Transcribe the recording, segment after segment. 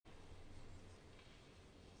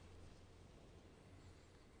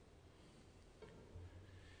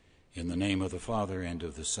In the name of the Father, and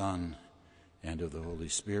of the Son, and of the Holy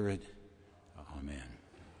Spirit. Amen.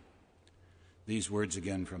 These words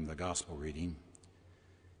again from the Gospel reading.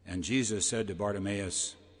 And Jesus said to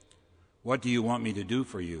Bartimaeus, "What do you want me to do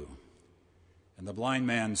for you?" And the blind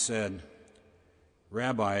man said,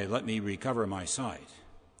 "Rabbi, let me recover my sight."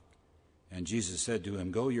 And Jesus said to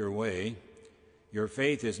him, "Go your way, your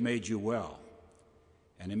faith has made you well."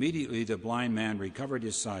 And immediately the blind man recovered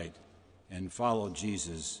his sight and followed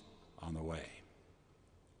Jesus on the way.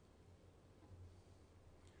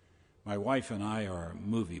 My wife and I are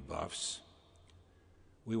movie buffs.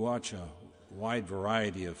 We watch a wide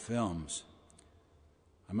variety of films.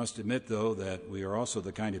 I must admit, though, that we are also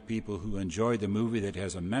the kind of people who enjoy the movie that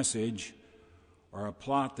has a message or a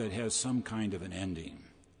plot that has some kind of an ending,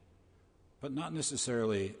 but not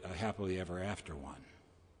necessarily a happily ever after one.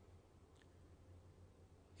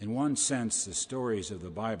 In one sense, the stories of the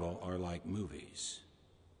Bible are like movies.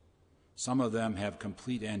 Some of them have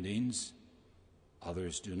complete endings,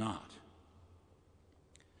 others do not.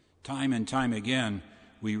 Time and time again,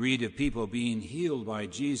 we read of people being healed by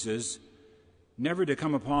Jesus, never to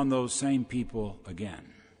come upon those same people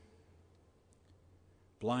again.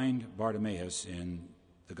 Blind Bartimaeus in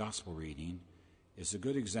the Gospel reading is a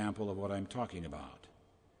good example of what I'm talking about.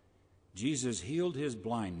 Jesus healed his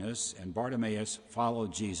blindness, and Bartimaeus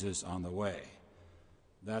followed Jesus on the way.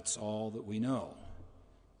 That's all that we know.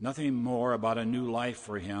 Nothing more about a new life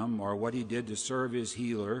for him or what he did to serve his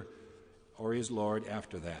healer or his Lord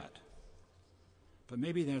after that. But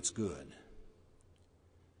maybe that's good.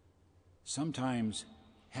 Sometimes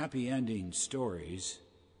happy ending stories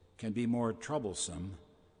can be more troublesome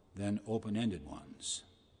than open-ended ones.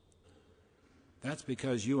 That's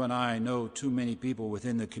because you and I know too many people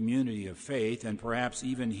within the community of faith, and perhaps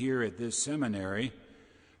even here at this seminary,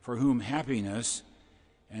 for whom happiness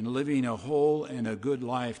and living a whole and a good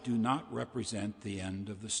life do not represent the end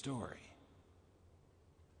of the story.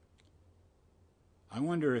 I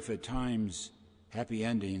wonder if at times happy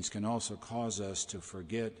endings can also cause us to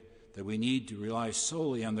forget that we need to rely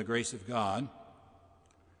solely on the grace of God,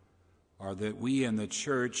 or that we in the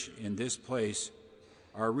church in this place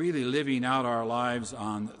are really living out our lives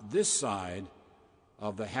on this side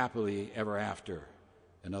of the happily ever after,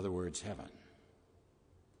 in other words, heaven.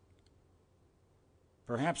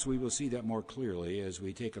 Perhaps we will see that more clearly as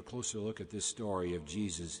we take a closer look at this story of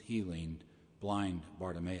Jesus healing blind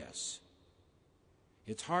Bartimaeus.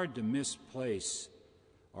 It's hard to misplace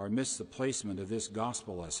or miss the placement of this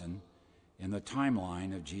gospel lesson in the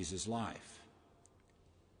timeline of Jesus' life.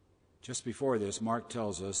 Just before this, Mark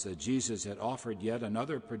tells us that Jesus had offered yet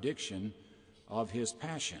another prediction of his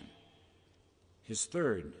passion, his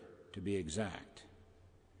third to be exact.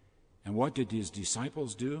 And what did his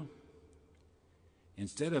disciples do?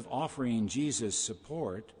 Instead of offering Jesus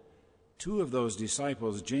support, two of those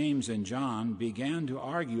disciples, James and John, began to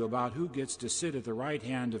argue about who gets to sit at the right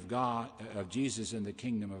hand of Jesus in the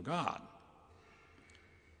kingdom of God.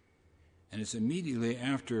 And it's immediately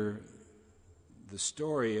after the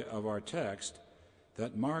story of our text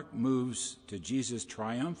that Mark moves to Jesus'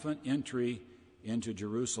 triumphant entry into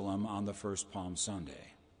Jerusalem on the first Palm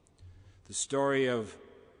Sunday. The story of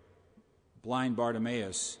blind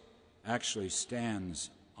Bartimaeus actually stands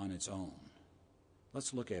on its own.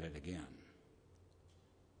 Let's look at it again.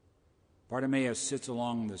 Bartimaeus sits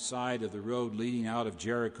along the side of the road leading out of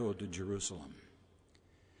Jericho to Jerusalem.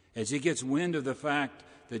 As he gets wind of the fact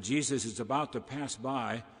that Jesus is about to pass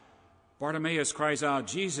by, Bartimaeus cries out,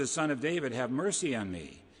 "Jesus, Son of David, have mercy on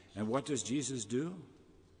me." And what does Jesus do?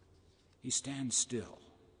 He stands still.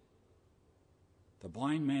 The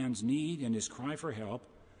blind man's need and his cry for help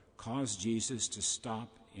caused Jesus to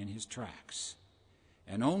stop in his tracks.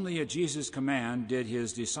 And only at Jesus' command did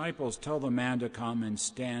his disciples tell the man to come and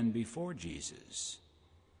stand before Jesus.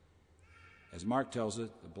 As Mark tells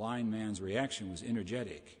it, the blind man's reaction was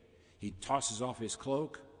energetic. He tosses off his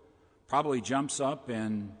cloak, probably jumps up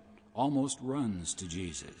and almost runs to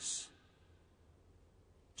Jesus.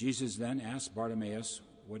 Jesus then asked Bartimaeus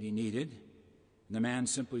what he needed, and the man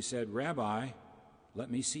simply said, "Rabbi, let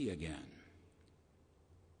me see again."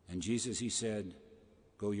 And Jesus, he said,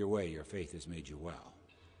 "Go your way, your faith has made you well."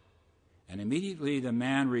 And immediately the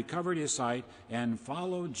man recovered his sight and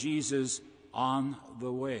followed Jesus on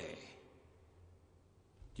the way.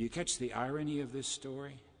 Do you catch the irony of this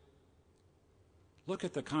story? Look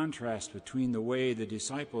at the contrast between the way the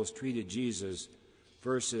disciples treated Jesus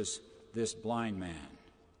versus this blind man.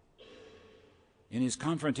 In his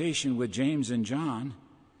confrontation with James and John,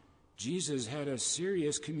 Jesus had a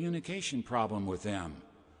serious communication problem with them,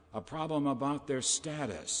 a problem about their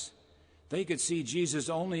status. They could see Jesus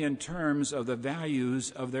only in terms of the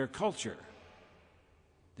values of their culture.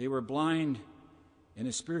 They were blind in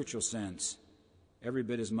a spiritual sense, every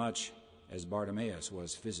bit as much as Bartimaeus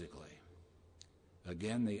was physically.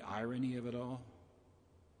 Again, the irony of it all.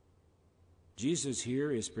 Jesus here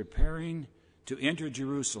is preparing to enter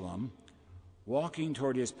Jerusalem, walking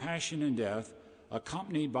toward his passion and death,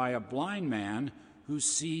 accompanied by a blind man who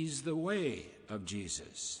sees the way of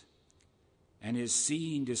Jesus. And his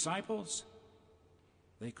seeing disciples,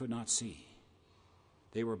 they could not see.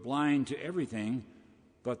 They were blind to everything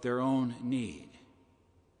but their own need.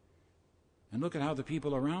 And look at how the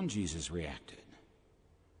people around Jesus reacted.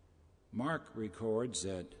 Mark records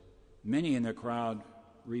that many in the crowd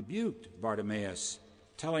rebuked Bartimaeus,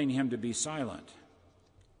 telling him to be silent.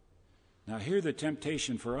 Now here the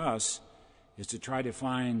temptation for us is to try to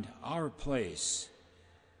find our place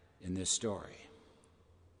in this story.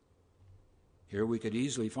 Here we could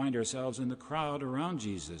easily find ourselves in the crowd around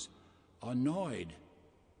Jesus, annoyed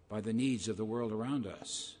by the needs of the world around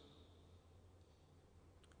us.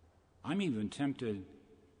 I'm even tempted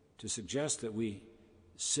to suggest that we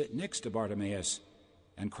sit next to Bartimaeus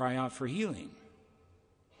and cry out for healing.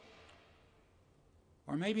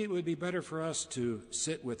 Or maybe it would be better for us to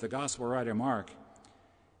sit with the gospel writer Mark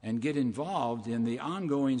and get involved in the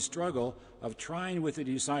ongoing struggle of trying with the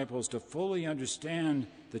disciples to fully understand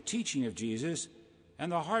the teaching of Jesus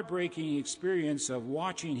and the heartbreaking experience of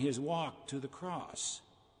watching his walk to the cross.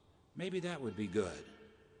 Maybe that would be good.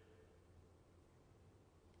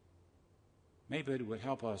 Maybe it would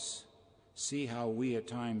help us see how we at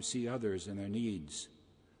times see others and their needs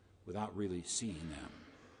without really seeing them.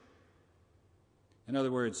 In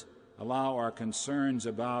other words, allow our concerns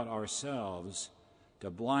about ourselves to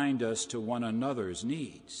blind us to one another's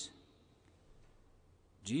needs.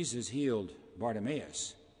 Jesus healed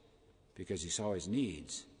Bartimaeus because he saw his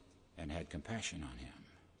needs and had compassion on him.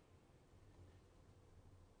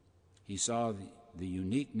 He saw the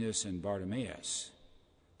uniqueness in Bartimaeus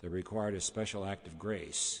that required a special act of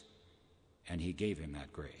grace, and he gave him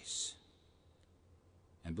that grace.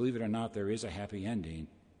 And believe it or not, there is a happy ending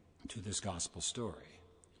to this gospel story.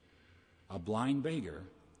 A blind beggar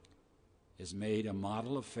is made a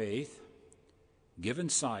model of faith, given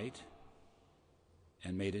sight,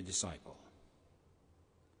 and made a disciple.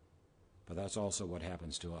 But that's also what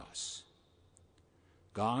happens to us.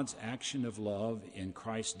 God's action of love in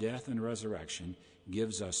Christ's death and resurrection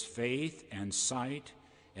gives us faith and sight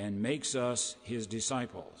and makes us his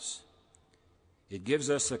disciples. It gives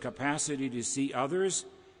us the capacity to see others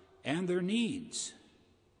and their needs.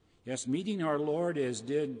 Yes, meeting our Lord as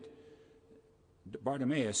did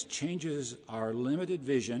Bartimaeus changes our limited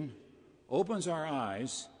vision, opens our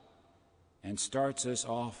eyes, and starts us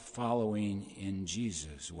off following in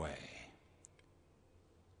Jesus' way.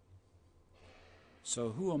 So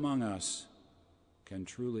who among us can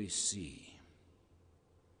truly see?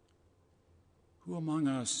 Who among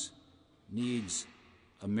us needs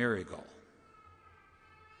a miracle?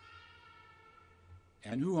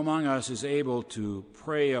 And who among us is able to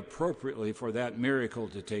pray appropriately for that miracle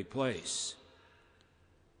to take place?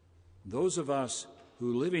 Those of us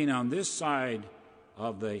who, living on this side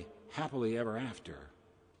of the happily ever after,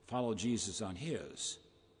 follow Jesus on his,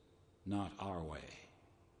 not our way.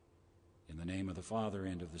 In the name of the Father,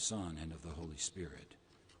 and of the Son, and of the Holy Spirit.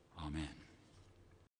 Amen.